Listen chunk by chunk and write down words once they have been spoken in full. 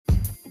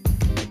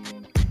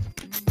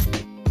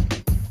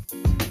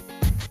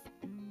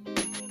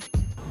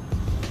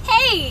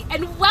Hey,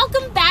 and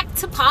welcome back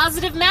to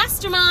Positive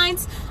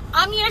Masterminds.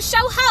 I'm your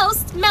show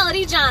host,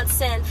 Melody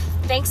Johnson.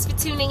 Thanks for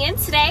tuning in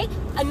today.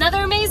 Another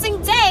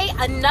amazing day,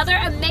 another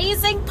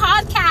amazing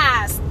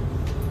podcast.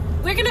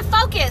 We're going to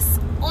focus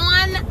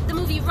on the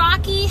movie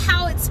Rocky,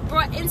 how it's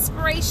brought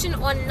inspiration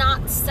on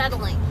not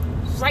settling,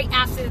 right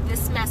after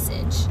this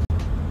message.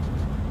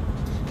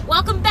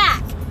 Welcome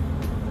back.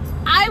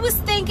 I was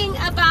thinking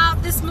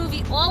about this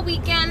movie all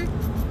weekend.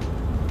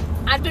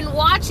 I've been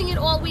watching it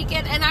all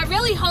weekend, and I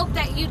really hope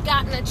that you'd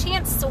gotten a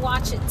chance to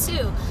watch it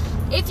too.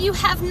 If you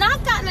have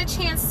not gotten a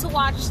chance to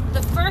watch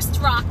the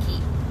first Rocky,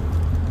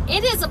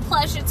 it is a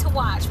pleasure to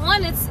watch.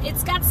 One,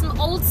 it's got some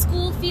old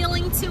school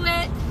feeling to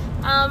it.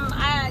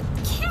 I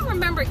can't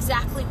remember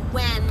exactly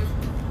when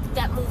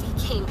that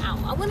movie came out.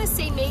 I want to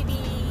say maybe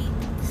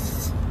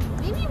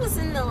it was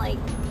in the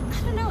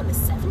in the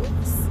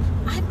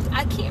 70s.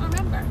 I can't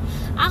remember.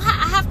 I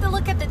have to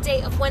look at the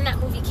date of when that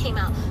movie came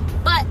out.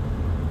 But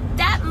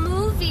that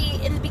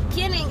movie, in the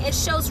beginning, it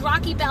shows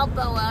Rocky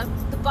Balboa,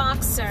 the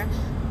boxer.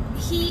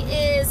 He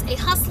is a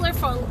hustler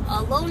for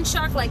a loan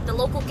shark, like the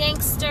local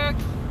gangster,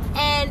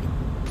 and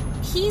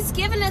he's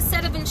given a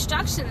set of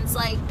instructions,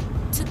 like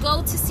to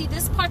go to see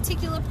this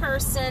particular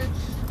person,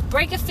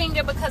 break a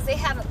finger because they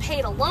haven't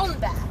paid a loan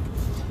back.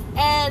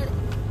 And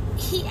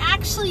he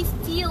actually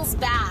feels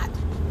bad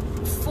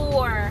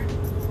for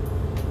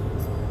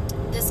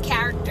this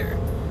character.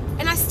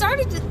 And I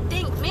started to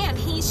think, man,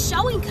 he's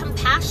showing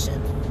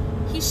compassion.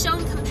 He's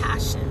shown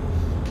compassion.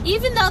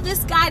 Even though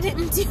this guy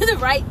didn't do the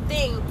right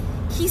thing,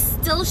 he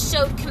still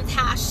showed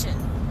compassion.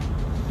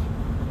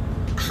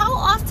 How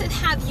often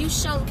have you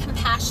shown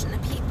compassion to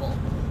people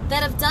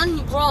that have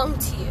done wrong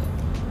to you?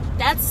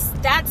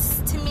 That's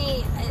to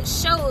me, it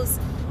shows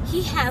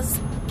he has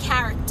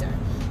character.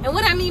 And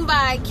what I mean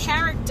by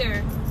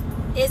character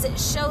is it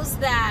shows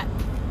that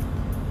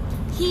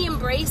he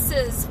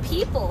embraces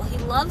people. He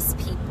loves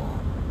people.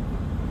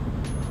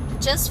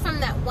 Just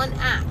from that one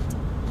act.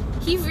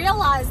 He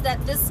realized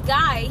that this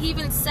guy, he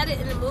even said it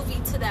in the movie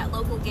to that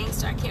local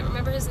gangster, I can't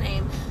remember his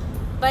name,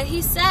 but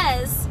he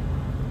says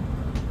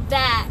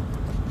that,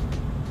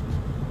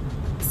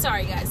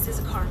 sorry guys, there's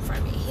a car in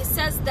front of me. He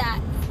says that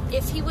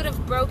if he would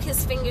have broke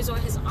his fingers or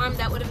his arm,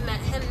 that would have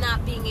meant him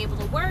not being able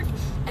to work,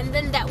 and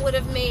then that would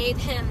have made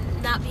him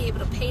not be able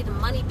to pay the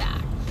money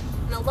back.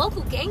 And the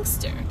local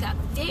gangster got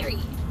very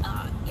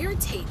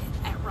irritated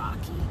at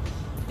Rocky.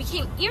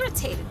 Became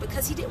irritated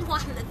because he didn't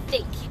want him to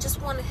think. He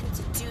just wanted him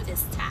to do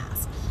this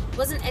task. It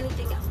wasn't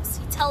anything else.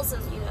 He tells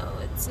him,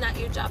 it's not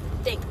your job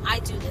to think. I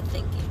do the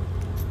thinking.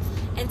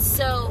 And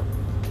so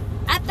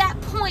at that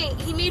point,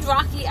 he made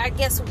Rocky, I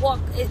guess, walk,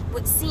 it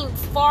would seem,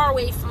 far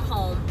away from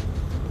home.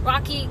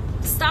 Rocky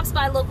stops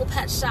by a local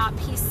pet shop.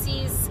 He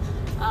sees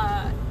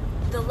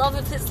the love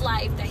of his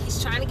life that he's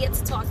trying to get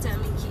to talk to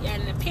him.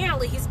 And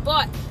apparently he's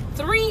bought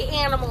 3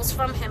 animals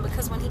from him,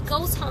 because when he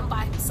goes home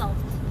by himself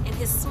in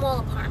his small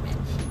apartment,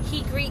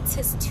 he greets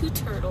his 2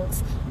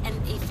 turtles and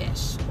a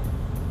fish.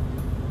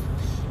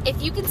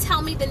 If you can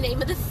tell me the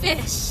name of the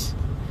fish,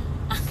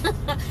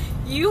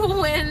 you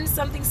will win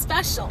something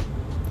special.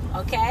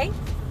 Okay?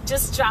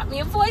 Just drop me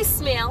a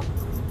voicemail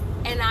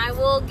and I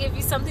will give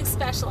you something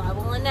special. I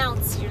will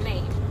announce your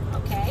name.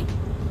 Okay?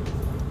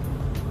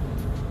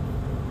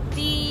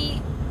 The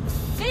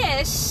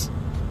fish,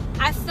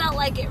 I felt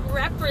like it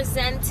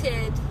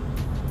represented,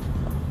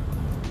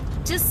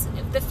 just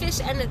the fish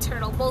and the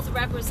turtle both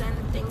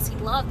represented things he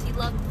loved. He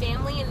loved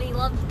family, and he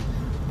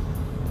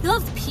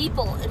loved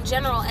people in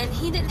general, and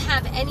he didn't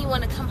have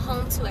anyone to come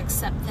home to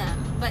except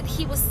them, but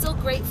he was still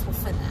grateful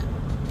for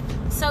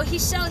them. So he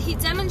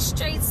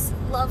demonstrates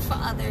love for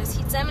others.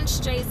 He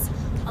demonstrates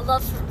a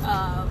love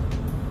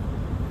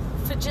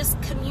for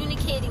just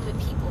communicating with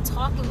people,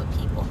 talking with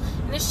people.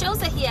 And it shows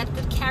that he had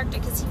good character,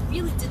 because he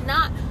really did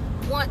not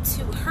want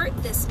to hurt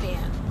this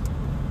man.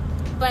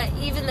 But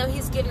even though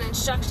he's given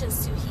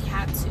instructions to, he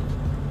had to.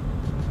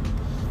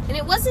 And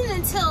it wasn't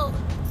until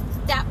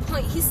that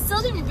point, he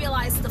still didn't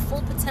realize the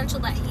full potential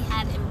that he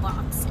had in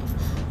boxing.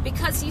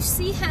 Because you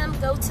see him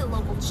go to a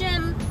local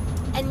gym,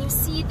 and you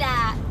see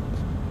that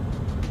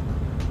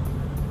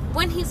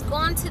when he's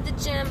gone to the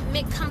gym,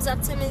 Mick comes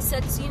up to him and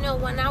says,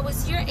 when I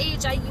was your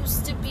age, I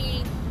used to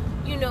be,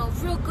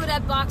 real good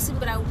at boxing,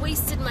 but I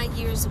wasted my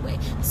years away.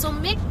 So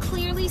Mick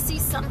clearly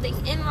sees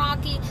something in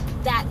Rocky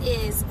that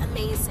is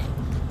amazing.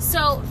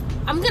 So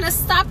I'm going to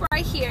stop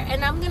right here,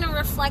 and I'm going to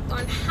reflect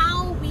on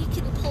how we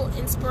can pull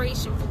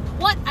inspiration from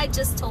what I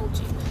just told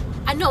you.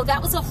 I know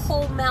that was a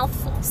whole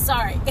mouthful.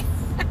 Sorry.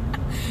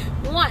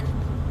 1,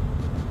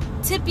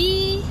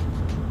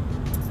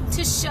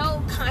 to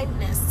show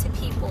kindness to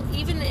people,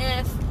 even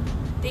if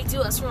they do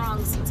us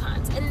wrong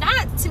sometimes. And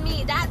that, to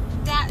me, that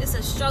is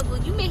a struggle.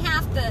 You may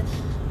have to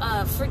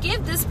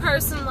forgive this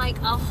person like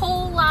a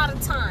whole lot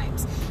of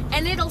times,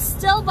 and it'll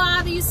still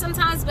bother you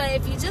sometimes, but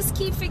if you just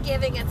keep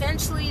forgiving,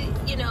 eventually,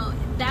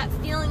 that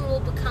feeling will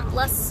become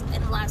less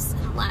and less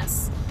and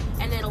less,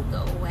 and it'll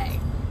go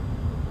away.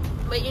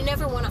 But you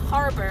never want to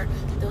harbor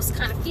those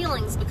kind of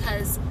feelings,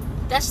 because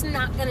that's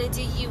not going to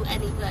do you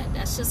any good.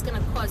 That's just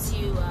going to cause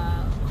you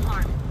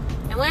harm.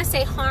 And when I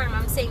say harm,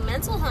 I'm saying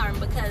mental harm,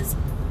 because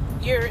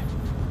you're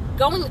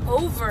going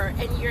over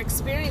and you're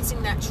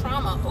experiencing that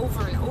trauma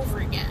over and over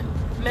again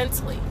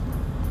mentally.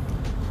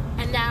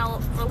 And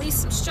now release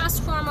some stress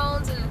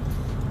hormones. And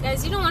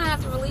guys, you don't want to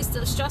have to release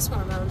those stress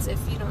hormones if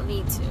you don't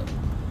need to.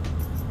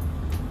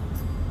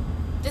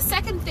 The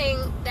second thing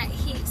that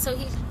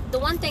the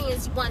one thing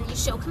is, one, you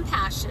show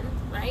compassion,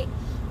 right?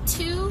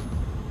 Two,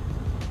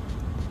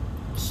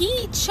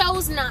 he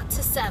chose not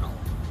to settle.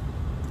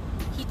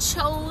 He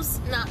chose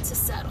not to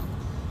settle.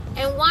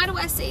 And why do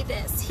I say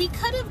this? He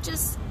could have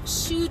just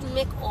shooed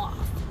Mick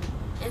off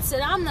and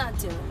said, I'm not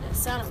doing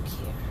this. I don't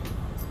care.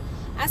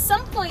 At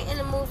some point in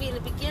the movie, in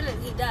the beginning,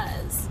 he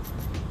does.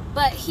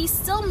 But he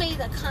still made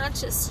a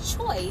conscious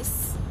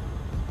choice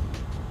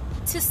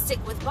to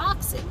stick with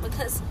boxing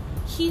because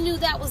he knew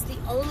that was the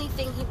only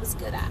thing he was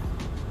good at.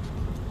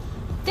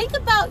 Think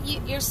about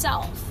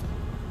yourself.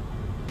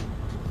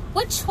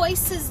 What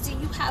choices do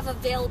you have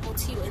available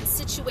to you in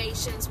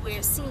situations where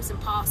it seems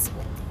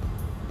impossible?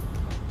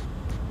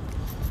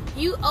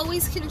 You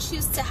always can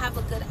choose to have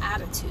a good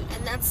attitude,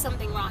 and that's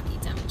something Rocky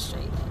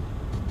demonstrated.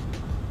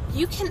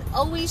 You can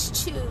always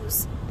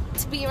choose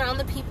to be around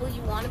the people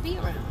you want to be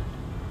around.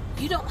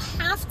 You don't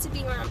have to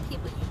be around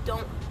people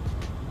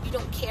you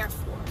don't care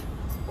for.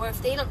 Or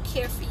if they don't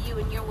care for you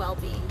and your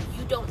well-being,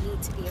 you don't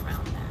need to be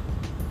around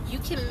that. You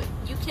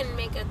can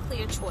make a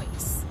clear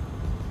choice.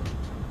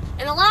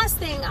 And the last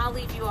thing I'll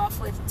leave you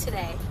off with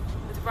today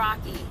with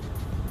Rocky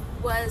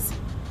was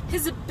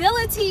his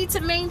ability to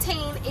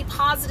maintain a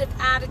positive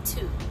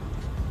attitude.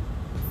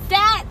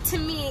 That, to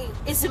me,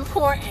 is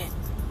important.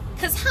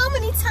 Because how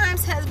many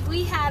times have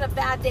we had a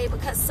bad day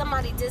because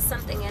somebody did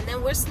something and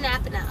then we're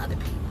snapping at other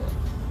people?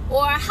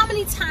 Or how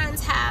many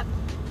times have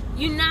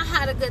you not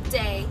had a good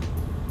day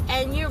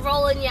and you're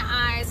rolling your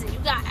eyes and you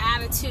got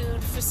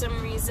attitude for some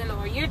reason,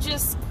 or you're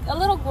just a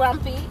little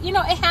grumpy? You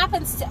know, it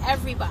happens to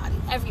everybody.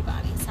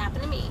 Everybody. It's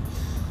happened to me.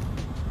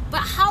 But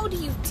how do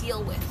you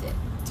deal with it?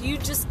 Do you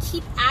just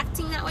keep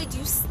acting that way? Do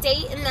you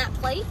stay in that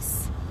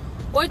place?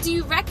 Or do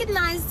you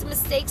recognize the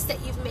mistakes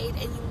that you've made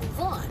and you move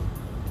on?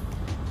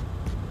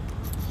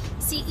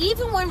 See,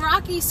 even when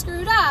Rocky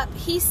screwed up,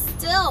 he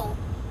still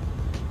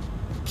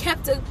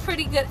kept a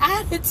pretty good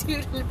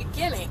attitude in the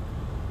beginning.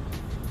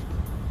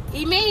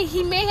 He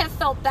may have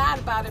felt bad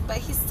about it, but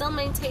he still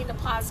maintained a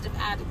positive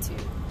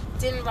attitude.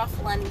 Didn't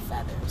ruffle any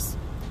feathers.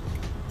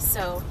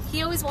 So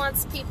he always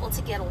wants people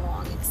to get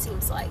along, it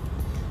seems like.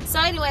 So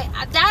anyway,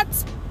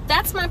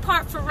 that's my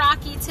part for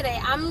Rocky today.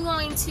 I'm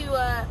going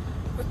to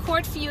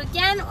record for you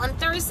again on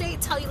Thursday,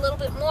 tell you a little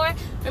bit more.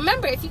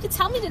 Remember, if you could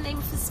tell me the name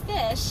of his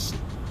fish,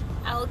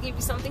 I will give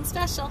you something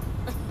special.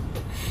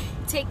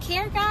 Take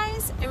care,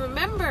 guys, and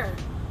remember,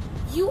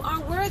 you are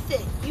worth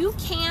it. You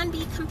can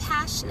be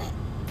compassionate.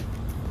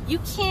 You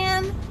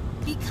can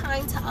be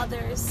kind to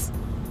others,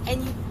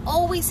 and you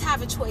always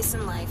have a choice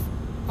in life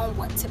on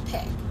what to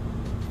pick.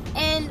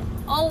 And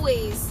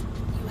always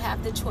you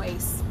have the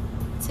choice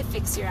to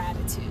fix your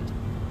attitude.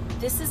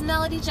 This is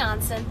Melody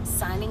Johnson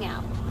signing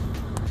out.